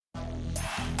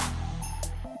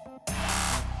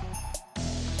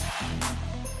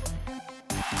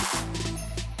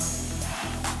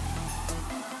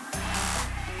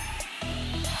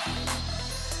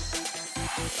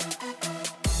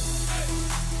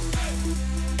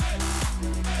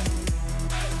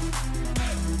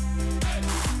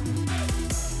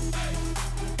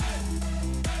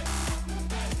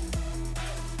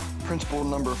principle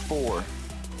number 4.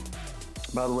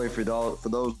 By the way, for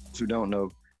those who don't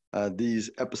know, these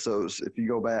episodes, if you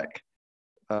go back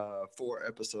 4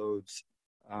 episodes,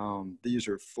 these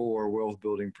are 4 wealth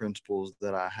building principles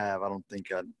that I have. I don't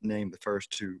think I named the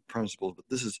first 2 principles, but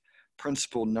this is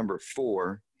principle number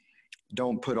 4.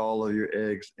 Don't put all of your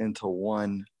eggs into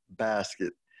one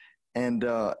basket. And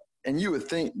uh, and you would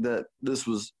think that this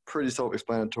was pretty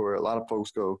self-explanatory. A lot of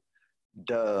folks go,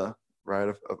 duh,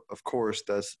 right? Of course,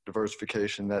 that's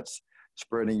diversification. That's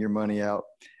spreading your money out.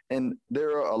 And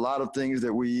there are a lot of things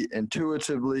that we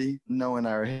intuitively know in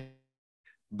our head,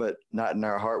 but not in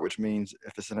our heart, which means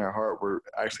if it's in our heart, we're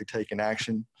actually taking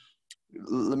action.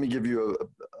 Let me give you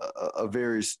a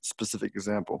very specific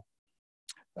example.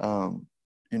 Um,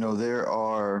 there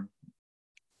are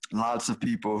lots of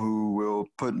people who will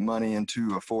put money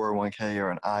into a 401k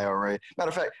or an IRA. Matter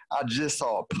of fact, I just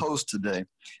saw a post today. It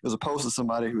was a post of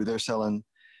somebody who they're selling,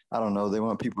 I don't know, they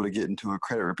want people to get into a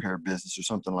credit repair business or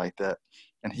something like that.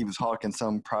 And he was hawking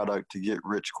some product to get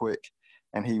rich quick.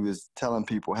 And he was telling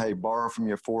people, hey, borrow from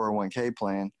your 401k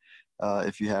plan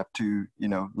if you have to,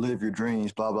 live your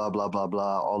dreams, blah, blah, blah, blah,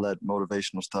 blah, all that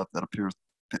motivational stuff that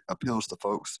appeals to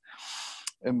folks.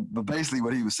 But basically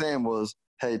what he was saying was,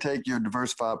 hey, take your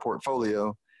diversified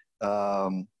portfolio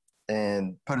um,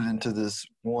 and put it into this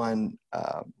one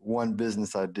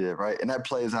business idea, right? And that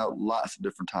plays out lots of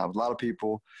different times. A lot of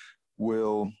people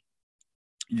will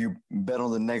you bet on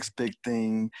the next big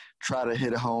thing, try to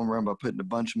hit a home run by putting a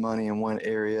bunch of money in one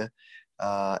area.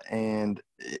 And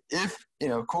if,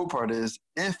 cool part is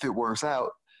if it works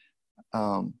out,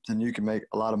 then you can make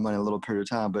a lot of money in a little period of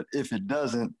time. But if it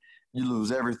doesn't, you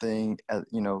lose everything.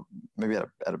 Maybe at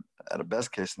a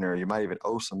best case scenario, you might even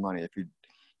owe some money if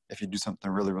you do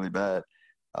something really really bad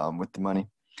with the money.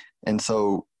 And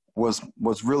so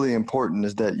what's really important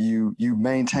is that you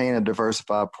maintain a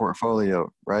diversified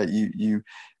portfolio, right? You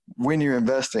when you're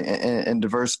investing and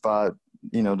diversified.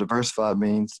 Diversified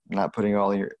means not putting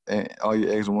all your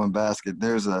eggs in one basket.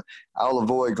 I'll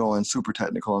avoid going super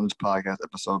technical on this podcast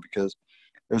episode because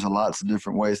there's lots of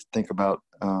different ways to think about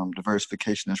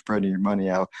diversification and spreading your money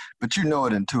out. But you know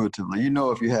it intuitively. You know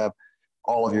if you have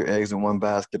all of your eggs in one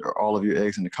basket or all of your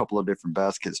eggs in a couple of different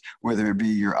baskets, whether it be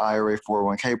your IRA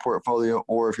 401k portfolio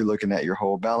or if you're looking at your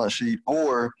whole balance sheet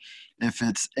or if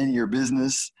it's in your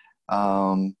business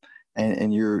and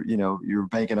you're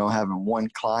banking on having one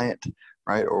client,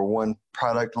 right, or one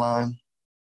product line.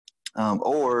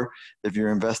 Or if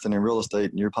you're investing in real estate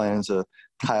and you're planning to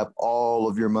tie up all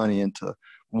of your money into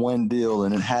one deal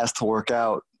and it has to work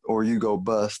out or you go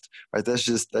bust, right? That's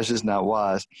just not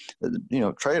wise.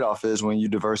 Trade-off is when you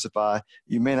diversify,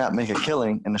 you may not make a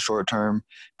killing in the short term,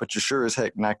 but you're sure as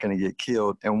heck not going to get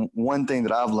killed. And one thing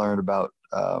that I've learned about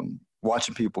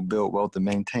watching people build wealth and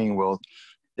maintain wealth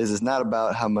is it's not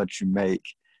about how much you make.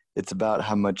 It's about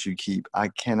how much you keep. I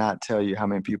cannot tell you how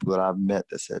many people that I've met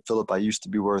that said, Philip, I used to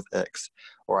be worth X,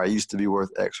 or I used to be worth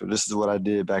X, or this is what I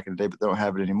did back in the day, but they don't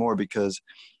have it anymore because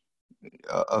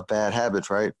of bad habits,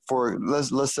 right?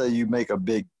 Let's say you make a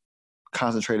big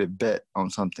concentrated bet on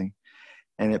something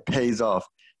and it pays off.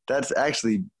 That's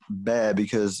actually bad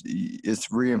because it's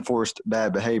reinforced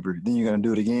bad behavior. Then you're going to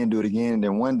do it again. And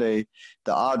then one day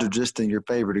the odds are just in your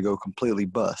favor to go completely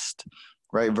bust,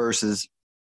 right? Versus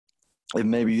if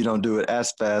maybe you don't do it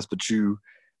as fast, but you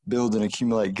build and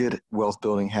accumulate good wealth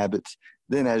building habits,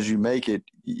 then as you make it,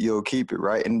 you'll keep it,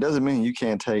 right? And it doesn't mean you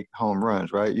can't take home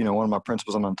runs, right? One of my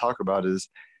principles I'm going to talk about is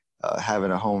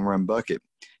having a home run bucket.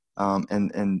 And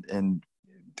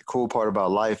the cool part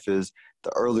about life is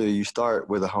the earlier you start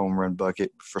with a home run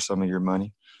bucket for some of your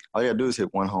money, all you got to do is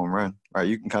hit one home run, right?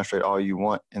 You can concentrate all you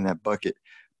want in that bucket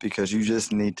because you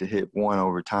just need to hit one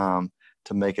over time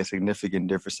to make a significant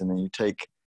difference. And then you take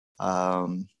a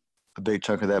big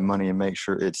chunk of that money and make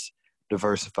sure it's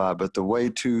diversified. But the way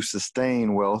to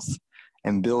sustain wealth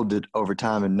and build it over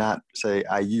time and not say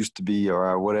I used to be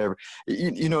or whatever,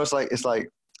 it's like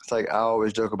I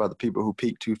always joke about the people who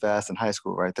peaked too fast in high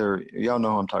school, right? Y'all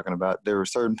know who I'm talking about. There were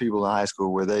certain people in high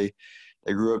school where they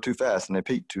grew up too fast and they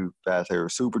peaked too fast. They were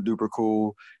super duper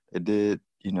cool. They did,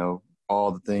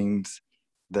 all the things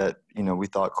that, we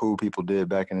thought cool people did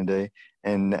back in the day.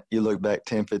 And you look back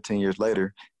 10, 15 years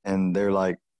later and they're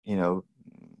like,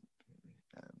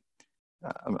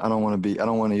 I don't want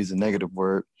to use a negative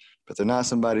word, but they're not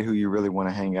somebody who you really want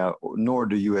to hang out, nor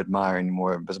do you admire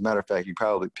anymore. But as a matter of fact, you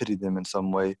probably pity them in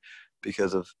some way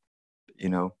because of,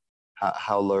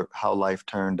 how life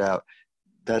turned out.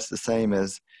 That's the same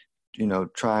as,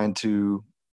 trying to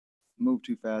move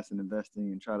too fast in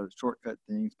investing and try to shortcut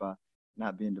things by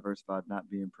not being diversified, not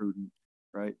being prudent,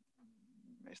 right?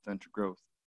 May stunt your growth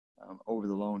over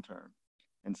the long term.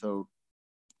 And so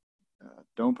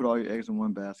don't put all your eggs in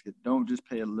one basket. Don't just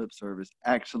pay a lip service.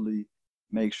 Actually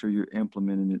make sure you're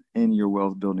implementing it in your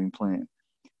wealth building plan.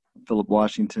 Philip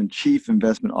Washington, Chief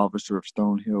Investment Officer of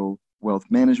Stonehill Wealth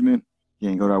Management.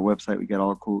 Again, go to our website. We got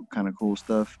all cool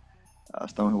stuff.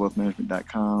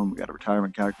 StonehillWealthManagement.com. We got a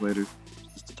retirement calculator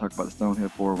just to talk about the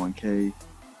Stonehill 401k,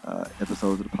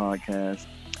 episodes of the podcast.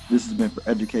 This has been for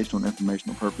educational and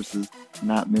informational purposes,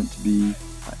 not meant to be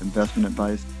investment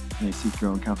advice. You may seek your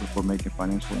own counsel for making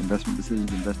financial investment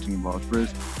decisions. Investing involves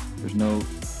risk. There's no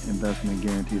investment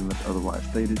guaranteed unless otherwise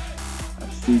stated.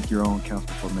 Seek your own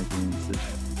counsel for making any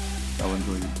decisions. I'll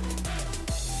enjoy your day.